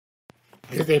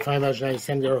This day, 5 hours, I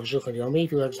send the Aruch Shulchan Yomi.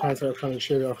 If you like to sponsor upcoming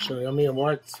share the Aruch Shulchan Yomi or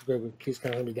more, please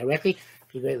contact me directly.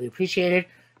 It'd be greatly appreciated.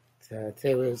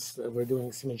 Today we're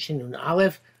doing Siman Shin Nun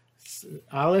Aleph to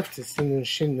Siman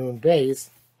Shin Nun Beis.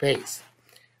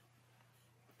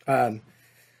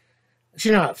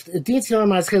 Shinaf. Din Sinor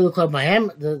Maschelu Club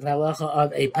Mahem, the halacha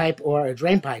of a pipe or a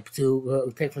drain pipe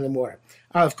to take from the mortar.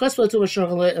 Of course, we'll do a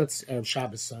Shulchan. It's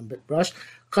Shabbos, son, but brush.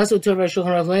 Put his hand at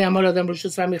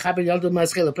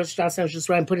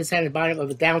the bottom of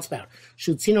a downspout.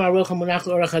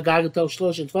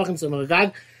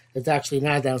 It's actually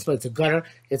not a downspout, it's a gutter.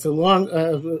 It's a long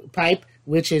pipe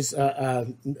which is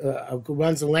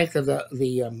runs the length of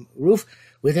the roof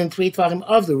within 3 tvachim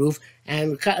of the roof,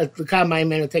 and the Kamai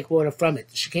men will take water from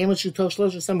it. Since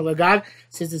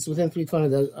it's within 3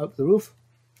 tvachim of the roof.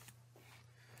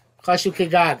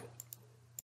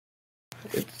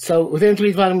 So within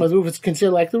 3 tvachim of the roof, it's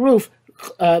considered like the roof.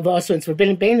 Also, it's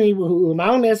forbidden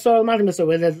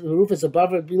whether the roof is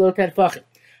above or below 10 tvachim.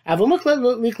 It's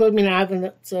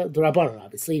the Rabbanon,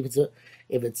 obviously.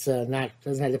 If it's not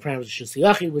doesn't have the parameters of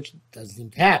Shusiyachi, which it doesn't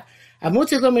seem to have.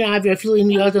 But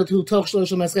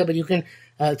you can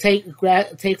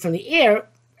take from the air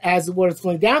as the water is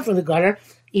going down from the gutter,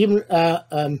 even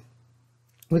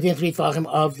within 3 tvachim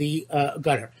of the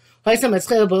gutter. If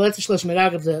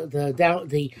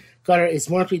the gutter is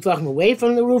more than 3 tvachim away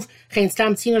from the roof, and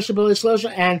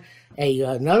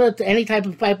any type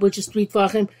of pipe which is 3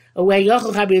 tvachim away,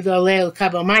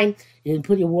 you can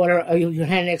put your water, your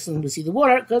hand next to them to see the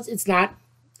water, because it's not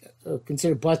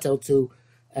considered batel to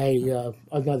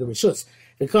another rishus.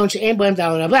 Of course, it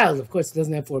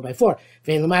doesn't have 4x4.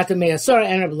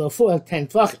 And below 10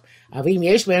 tvachim. But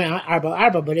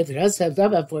if it does have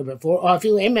 4x4, or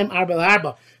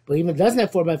but even doesn't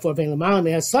have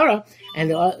 4x4,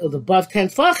 and above 10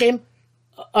 tvachim,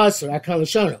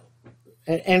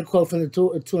 end quote from the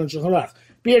Turan Shulchan Aruch.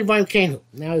 Beard Vine Kenu.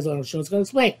 Now he's on going to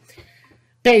explain.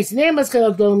 Base name was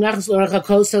called Nachas Orach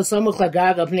Kosa Samuch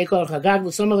Lagag of Nekor Chagag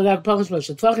with Samuch Lagag Pochishma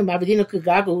Shatfachim Babadina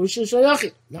Kagag Ushu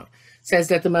Shayachi. No, says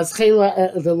that the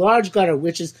Maschela, the large gutter,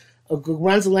 which is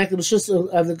runs the length of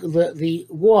the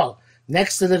wall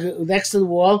next to the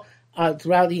wall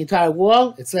throughout the entire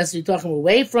wall. It's less you're talking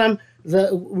away from the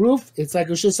roof. It's like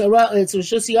it's a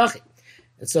Yachi.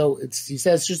 And so he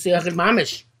says Yachi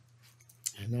Mamish.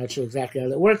 I'm not sure exactly how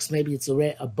that works. Maybe it's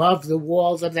above the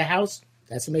walls of the house.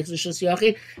 That's what makes it Shus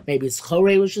Yachi. Maybe it's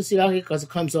Chorei with Shus Yachi because it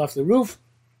comes off the roof.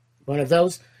 One of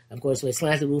those. Of course, with a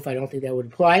slanted roof, I don't think that would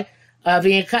apply. But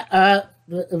if you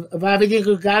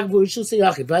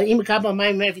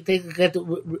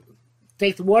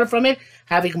take the water from it,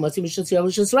 having or to a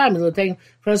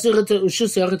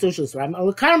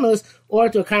caramelist or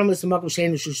to a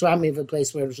caramelist if a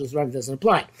place where Shusram doesn't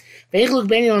apply. It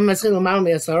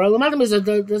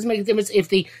doesn't make a difference if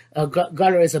the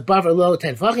gutter is above or below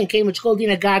 10 tvachim. Came which called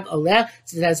Dina Gag Oleh,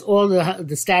 so it has all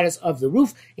the status of the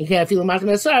roof. You can't feel even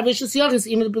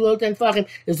below 10 tvachim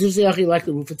is like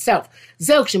the roof itself.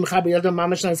 That's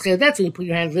when you put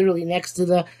your hand literally next to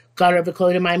the gutter of the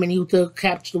Kohen Maimon you to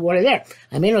catch the water there.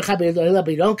 I mean, but you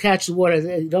don't catch the water,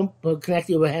 you don't connect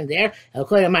your hand there, but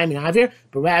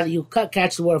rather you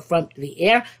catch the water from the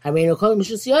air. I mean, you're not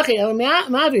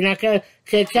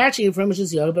catching it from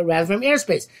Mishus but rather from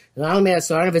airspace.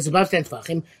 If it's above 10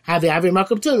 tvachim, have the Avir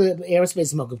Makub Tur, the airspace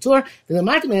is Makub Tur. Then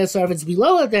the Matim if it's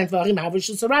below 10 tvachim, have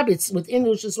Rishus Rabbi, it's within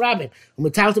Rishus Rabbi. And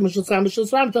without the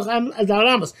Rishus Rabbi, Adar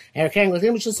Amos. And carrying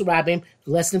within Rishus Rabbi,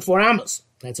 less than 4 Amos.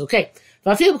 That's okay.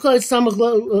 Even if you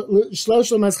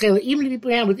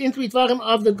put your hand within 3 tvachim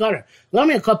of the gutter.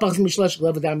 Don't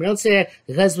say that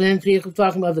because within 3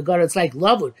 tvachim of the gutter, it's like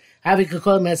lovud. Having a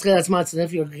call maschel as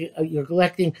if you're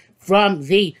collecting from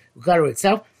the gutter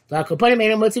itself. Because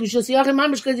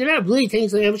you're not really taking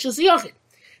something of Shus Yachid.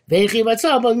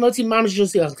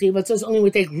 But only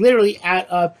we take literally out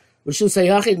of Shus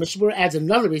Yachid. Mishmur adds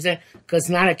another reason because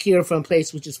it's not a cure from a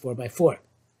place which is 4x4.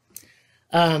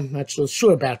 Not so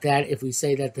sure about that if we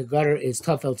say that the gutter is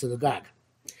tafel to the gag.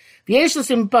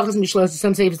 Some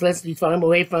say if it's less than 3 tvachim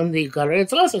away from the gutter,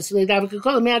 it's also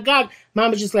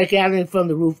Mama just like gathering from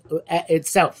the roof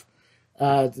itself.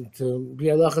 Biur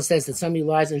Halacha says that somebody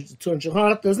lies in the Turan Shulchan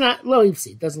Aruch does not lo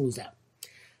yipsi, doesn't lose out.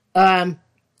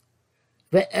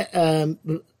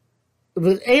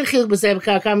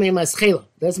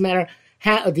 Doesn't matter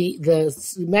how the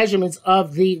measurements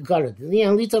of the gutter.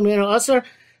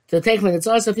 To take from it's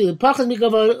also feeling pachas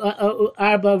mikov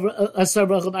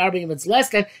arba if it's less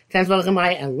than 10 tvachim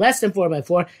and less than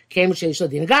 4x4 came with sheish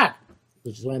ladin gag,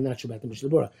 which is why I'm not sure about the Mishnah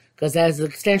Berurah because that is the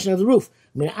extension of the roof.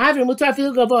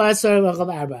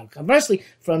 Conversely,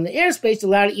 from the airspace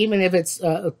allowed even if it's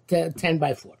 10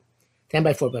 by 4. 10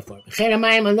 by 4 by 4.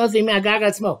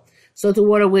 So the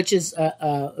water which is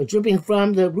dripping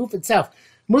from the roof itself.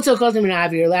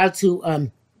 You're allowed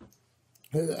to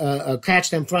catch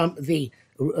them from the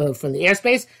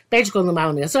airspace.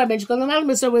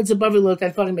 It's above below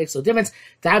 10 tefachim makes no difference.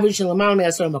 The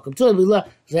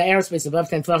airspace above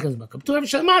 10 tefachim is makom tur,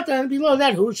 and below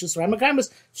that, who shus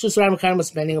ramakarmas,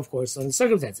 depending, of course, on the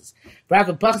circumstances.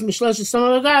 According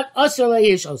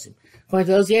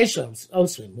to those yeshos,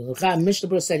 osrim. Mishnah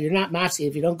Berurah said you're not mafsi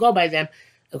if you don't go by them.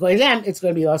 According to them, it's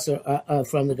going to be also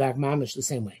from the gag mamish the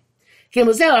same way. That's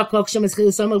when the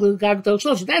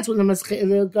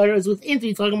gutter is within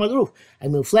 3 tefachim of the roof. I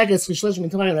mean, flag is 3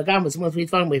 tefachim was 1 3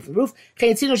 tefachim away from the roof.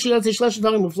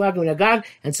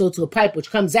 And so to a pipe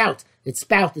which comes out, its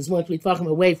spout is 1 3 tefachim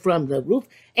away from the roof.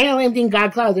 They don't have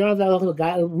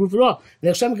the roof at all.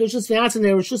 They're rishus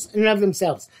in and of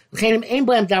themselves. Have a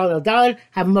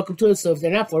makom tur, so if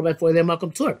they're not 4 by 4, they're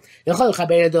makom tur. You can have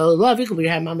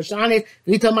mamash on it,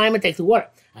 and take the water.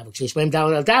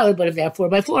 But if they have 4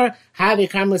 by 4, have a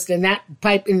karmelis, then that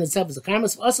pipe in itself is a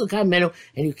karmelis, also a menu,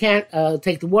 and you can't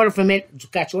take the water from it,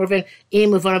 catch water from it,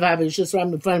 in front of have a shus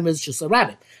rabbin, in front of it is just a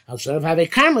rabbin. I'll show have a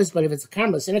karmelis, but if it's a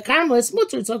karmelis and a karmelis,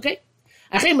 mutter, it's okay.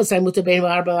 It's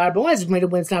made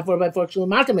when it's not 4 by 4, it's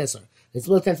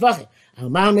below 10 tefachim.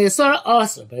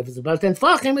 Also, but if it's above 10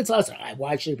 tefachim, it's also.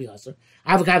 Why should it be also?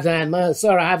 I have a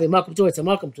makom tur, it's a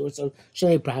makom tur, so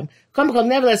shouldn't be a problem. Come,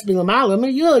 nevertheless, be l'malam,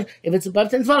 yud, if it's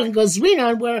above 10 tefachim, goes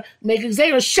rinan, where make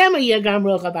exer shema yagam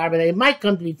rocha barba, it might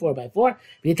come to be 4 by 4. If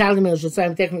you tell them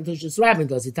shus taking to shus rabbin,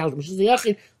 does he tell them shus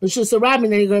yachid, shus rabbin,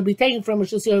 then you're going to be taking from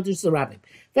shus yachid to shus rabbin.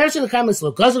 There's the karmelis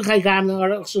lo gozu chaygam,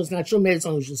 or shus not true, maybe it's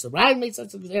only shus rabbin makes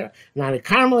such a exer, not a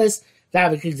karmelis.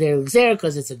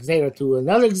 Because it's a gzera to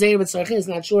another gzera, but Sarachin is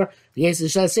not sure. The Yisrael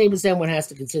shall say, but then one has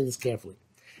to consider this carefully.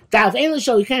 What do you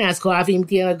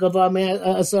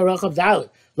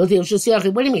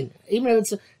mean? Even if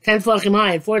it's 10 tefachim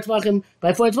high and 4 tefachim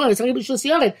by 4 tefachim, it's going to be shus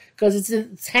yachid because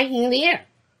it's hanging in the air.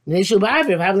 And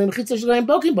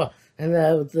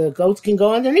the goats can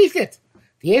go underneath it.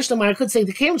 The Yeshlamar could say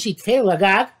the camel sheet fail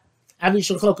lagag, avi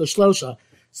shalchok shlosha.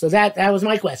 So that was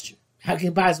my question. How can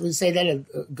you possibly say that a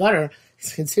gutter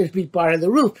is considered to be part of the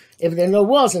roof if there are no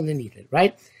walls underneath it,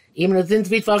 right? Even if it's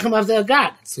 3 tefachim of the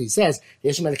agag. So he says,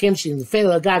 the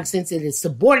fail agag, since it is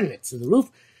subordinate to the roof,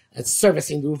 it's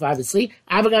servicing the roof, obviously.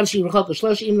 Even though it's 3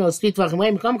 tefachim away,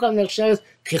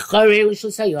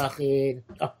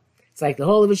 it's like the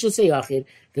whole of a shus yachid.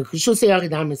 The shus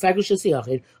yachid, it's like a shus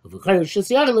yachid.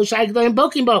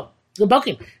 The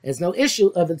bokim. There's no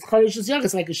issue of it's shus yachid.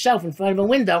 It's like a shelf in front of a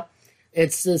window.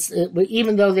 It's this,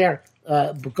 even though they're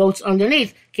goats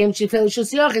underneath, came to fail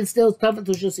shus yachid, still covered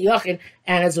to shus yachid,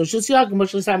 and as a shus yachid,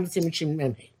 much less time to shim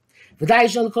memhe. V'day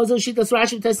shon kozo shitas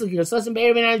Rashi tesla girsasim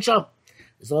be'ervin and shom.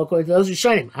 It's all according to those who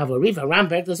show him. Avariv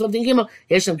Rambek. There's something gimel.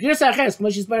 There's some girsa acheres.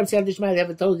 K'mosh yisbar b'siyad d'shmai. They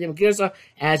haven't told him girsa,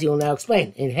 as he will now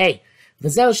explain. In hey.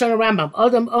 V'zel shana Rambam.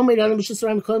 Odom omer adam b'shus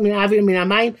rabim kol min avir min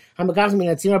amayim hamagach min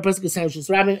atzinor. A person can stand b'shus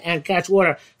rabim and catch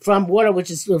water from water which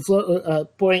is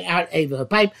pouring out a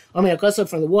pipe. Omer akosav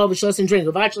from the wall v'shos and drink.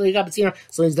 Eventually he got b'tzinor,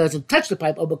 so he doesn't touch the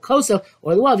pipe. Or b'kosav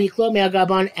or the wall v'yiklot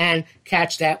me'agabon and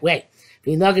catch that way.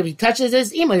 If he touches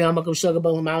this, if it's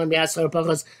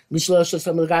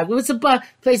above,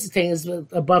 place the thing is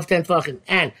above 10 tefachim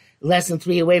and less than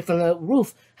 3 away from the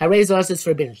roof, Harayz also is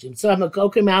forbidden. So I'm a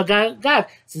koker mal God,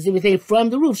 since everything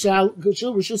from the roof shall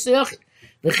rishus yachid.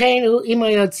 V'chein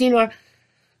imay atzinor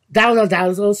down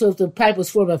also if the pipe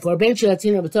was 4 by 4, ben shel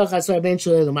atzinor b'toch asar ben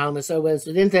shel l'mal masar, whether it's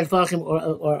within 10 tefachim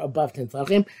or above 10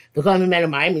 tefachim. The kohen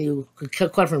menamayim, you could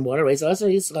cut from water. Harayz also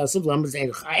is sublam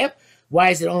b'zein chayav.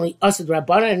 Why is it only Asad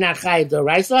Rabbana and not Chayiv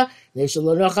D'Oraisa? They should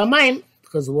learn Chamayim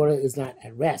because the water is not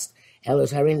at rest.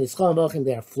 Elos Harin is Chol Bochim,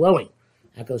 they are flowing.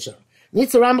 Nitz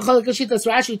Ramachol Kashitas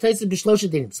Rashi Taisis B'Shlosha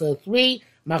Dinim. So 3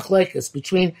 machlokas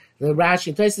between the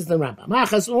Rashi Taisis and the Rambam.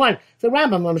 Machas 1. The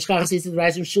Rambam Lo Mishkachas says the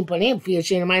Rashi Shum Panim Fiyah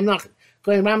Shein Amayim Nachim.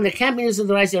 According to the Rambam, there can't be use of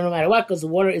the Rashi no matter what because the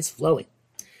water is flowing.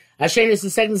 Hashem is the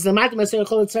second is the Matim Asher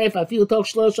Chol Tzaref Afilu Tok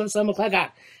Shlosha Samach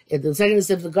Lagat. If the second is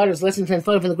if the gutter is less than 10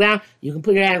 feet from the ground, you can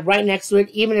put your hand right next to it,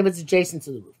 even if it's adjacent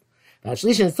to the roof. The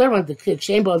third one, the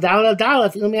shame ball dala,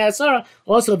 if you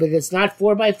also, but it's not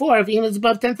 4 by 4, if even it's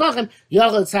above 10 tefachim,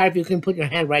 yachol tzar, if you can put your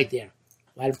hand right there.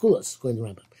 Light of kulos, according to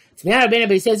Rambam. T'miyah Rabbeinu,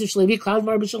 but he says,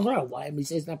 why he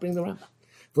says not bring the Rambam?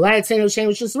 V'layat saying shame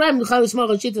which is Rambam, l'chal l'smol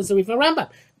l'shita, so we for Rambam.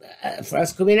 For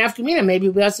us, could be an afkamina, maybe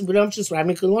we don't just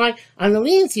Rambam, could rely on the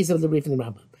leniencies of the reef in the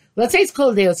Rambam. Let's say it's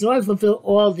cold day. In order to fulfill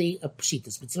all the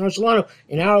pshitas, but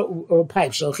in our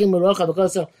pipe, shalchim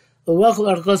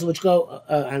urocha which go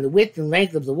on the width and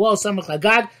length of the wall, samach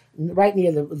lagag, right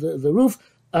near the roof,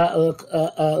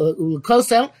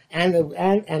 Kosel and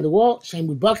the wall. Shem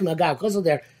Bubakim Agav Kosel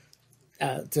there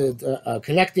to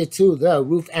connect it to the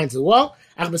roof and to the wall.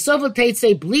 Achbasova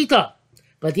Teitse Blita.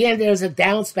 But at the end there's a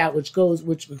downspout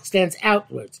which extends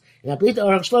outwards. And Blita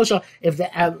or Shlosha, if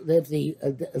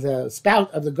the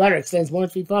spout of the gutter extends 1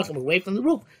 feet away from the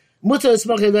roof, you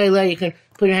can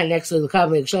put your hand next to the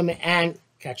Kabbal and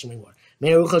catch them more.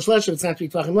 It's not 3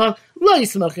 talking long. You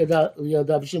shouldn't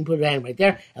put your hand right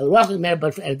there.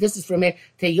 But at a distance from it,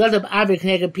 and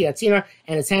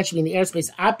its hand should be in the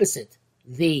airspace opposite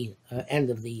the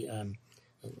end of the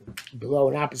below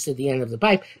and opposite the end of the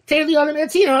pipe. Take the other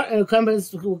Matina and go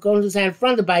into his hand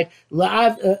from the pipe,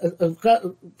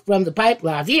 from the pipe,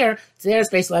 lavir, to the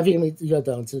airspace, lavir,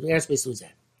 yodon, to the airspace, lose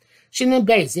that. Shinin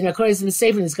base, according to the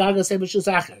safe in his gaga said b'shus.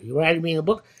 You're reading a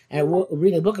book and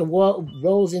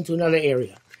rolls into another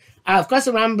area. Of course,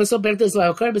 the Rambam so back to this law.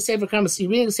 Occurred b'sefer karmas. You're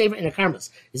reading a sefer in a karmas.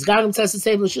 His gaga says to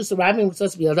say b'shus arriving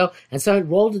supposed to be other, and so it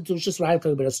rolled into b'shus arriving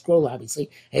talking about a scroll, obviously.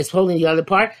 And it's holding the other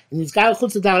part, and his gaga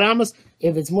chutz the ramos.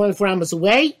 If it's more than 4 ramos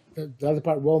away, the other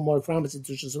part roll more than 4 ramos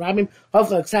into b'shus arriving.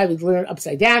 Hopefully, excited we learn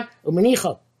upside down.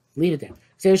 Umenicho, leave it there.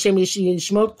 Say Hashem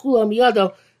yishmot kulam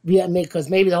yado. Because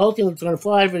maybe the whole thing is going to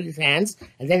fall out of his hands,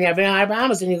 and then you have an Arba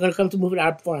Amos, and you're going to come to move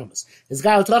it 4 Amos. This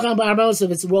guy will talk about Arba Amos,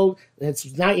 if it's rolled,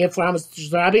 it's not yet 4 Amos to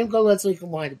Sharabim, go let's so you can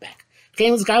wind it back.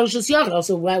 This guy was just Yachid,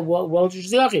 also roll to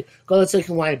Yachid, go let's so you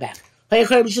can wind it back. This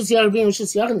guy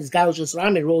was just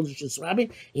Ramin, rolled to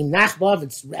Sharabim, in Nachbav,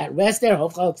 it's at rest there,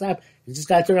 you just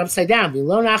got to turn it upside down.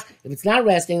 If it's not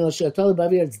resting,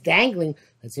 it's dangling,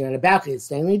 let's say on the balcony, it's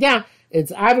dangling down.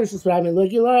 It's obvious just Ramin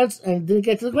Loki Lords and didn't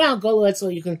get to the ground. Go let so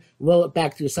you can roll it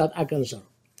back to yourself. A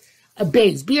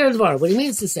base, beer dvar. What he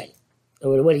means to say,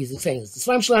 or what he's saying is the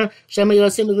Slam Shalom, Shema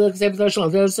Yosim,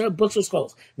 Shalom. There are books or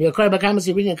scrolls. Miyakar Bakamas,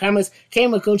 you're reading Karmas,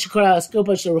 came a coach Shikara, Skilpa,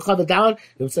 Shurukava Down.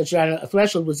 It was such a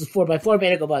threshold, which is 4x4,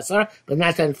 Beta Basar, but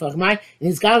not 10 Fahmai. And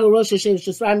he's Gaga Rosh Hashem,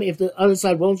 just Ramin, if the other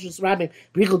side rolls just Ramin,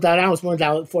 Brikul Down was more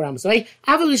than 4 Amos. So,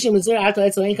 Avalishim is there, Ato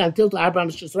Etzel Inkan, Tilt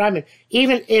Abraham, just Ramin.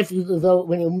 Even if, though,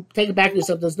 when you take it back to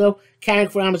yourself, there's no carrying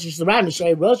 4 Amos, just Ramin,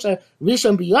 Shay Rosha,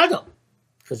 Rishon Biyado,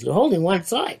 because you're holding one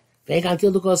side. You're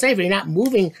not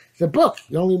moving the book.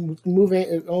 You're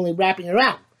only wrapping it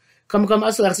around. Come,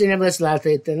 also, you're not allowed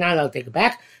to take it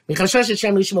back. Because made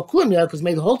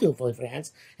the whole thing fall for your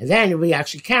hands, and then you'll be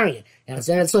actually carrying it. And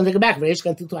then it's going to take it back.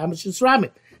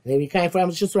 Maybe carrying 4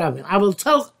 Amos Rabbin. I will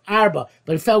tell Arba,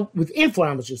 but it fell within 4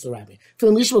 Amos Rabbin.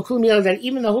 That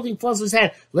even the whole thing falls in his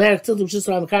head.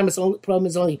 The problem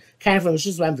is only carrying from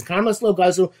Mishus Rabbin. The Karmas low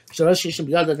goes through,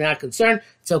 they're not concerned.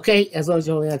 It's okay as long as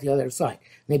you're holding out the other side.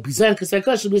 Because it's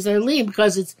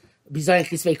Bizayin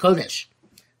Kisvei Kodesh.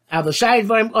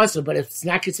 But if it's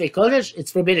not Kisvei Kodesh,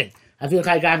 it's forbidden. I feel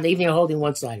like even you're holding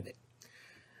one side of it.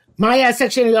 Maya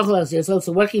section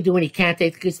so what can you do when you can't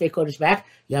take the Kisvei Kodesh back?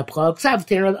 You have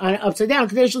turn it upside down.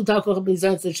 Kadeshul Talkoch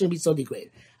Bizayin, so it shouldn't be so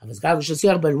degraded.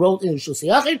 But rolled in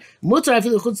Shusiyachid, Mutter, I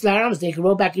feel the Chutz Laramas, they can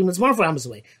roll back even more for Amos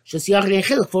away. Shusiyachid and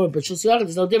Chiluk for, but Shusiyachid,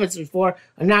 there's no difference before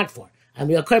or not for. And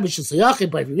we occur with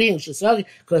Shusayachid, but if you're reading Shusayachid,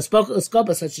 because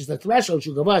Skopa, such as the threshold,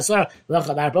 Shugaba, Sar,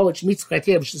 Vachabarbo, which meets the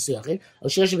criteria of Shusayachid, or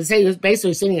Shoshim would say,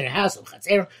 basically sitting in a house of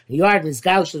Chatzero, in a yard, and his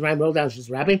gouge is rolled down, she's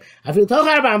wrapping. I feel Toch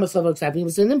Arbamas, he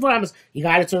was in them for Amos, you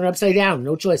got to turn it upside down,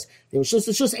 no choice. There was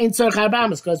Shus ain't Tzarech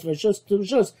Arbamas, because for Shus to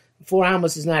Shus, 4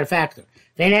 Amos is not a factor.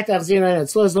 They had to have zero and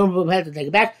slow as long had to take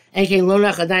it back. And came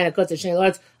Lona Chadina Kota Shane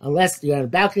Lords, unless you're on a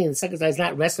balcony and the second side is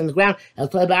not resting on the ground,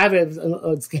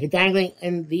 it's dangling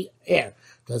in the air.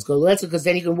 Let's go let's because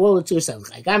then you can roll it to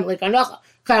yourself. Like I'm like Anocha.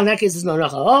 In that case, there's no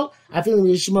Nocha. Oh, I feel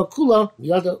Yishma Kulo,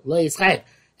 the other Lo Yischayev.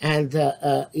 And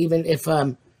even if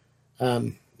the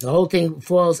whole thing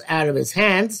falls out of his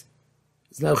hands,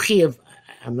 there's no Chiv.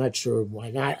 I'm not sure why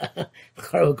not. The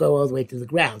car will go all the way to the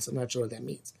ground, so I'm not sure what that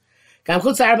means. If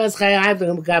it's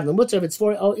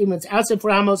even it's outside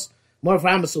 4 Amos, more 4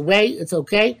 Amos away, it's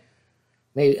okay.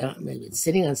 Maybe it's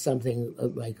sitting on something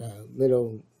like a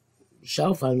little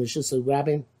shelf on it's just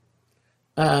grabbing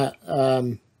in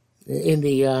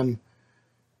the I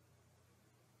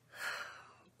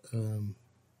don't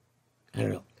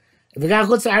know. If the guy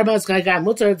puts the Arbas got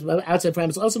mutter outside 4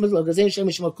 Amos, also I'm not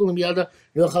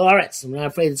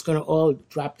afraid it's going to all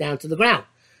drop down to the ground.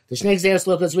 The Shnei Gzeros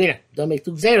Lokas Rina. Don't make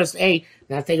 2 Gzeros. A,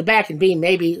 not take it back, and B,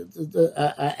 maybe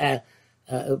the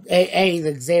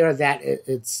Gzera that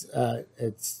it's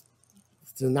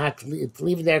to not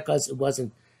leave it there because it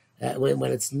wasn't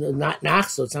when it's not nach,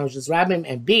 so it sounds just Rabbim,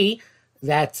 and B,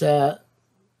 that well,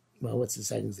 what's the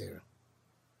second Gzera?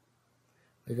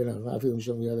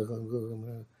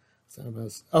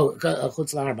 Oh,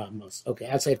 Chutz L'Arba Amos. Okay,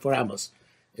 outside 4 Amos.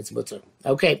 it's mutter.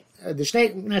 Okay, the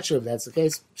Shnei, I'm not sure if that's the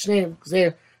case.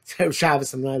 Shnei,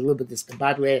 Shabbos, I'm not a little bit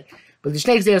discombobulated, but the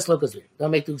Shnei Gzeres look as weird.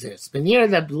 Don't make two Gzeres. But near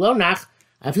the below nach,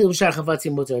 I feel B'shar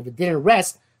Chavatzim mutter. If it didn't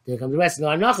rest, didn't come to rest. No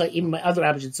anacha, even my other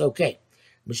options, it's okay.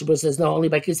 Mishabur says no, only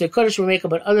by Kisei Kodesh we make,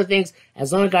 but other things,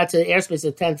 as long as it got to the airspace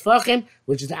of 10 Tfachim,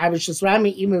 which is the average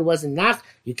Shusrami, even if it wasn't nach,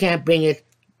 you can't bring it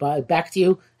back to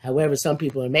you. However, some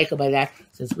people are maker by that.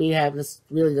 Since we have this,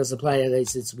 really doesn't apply today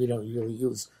since we don't really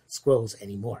use scrolls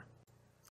anymore.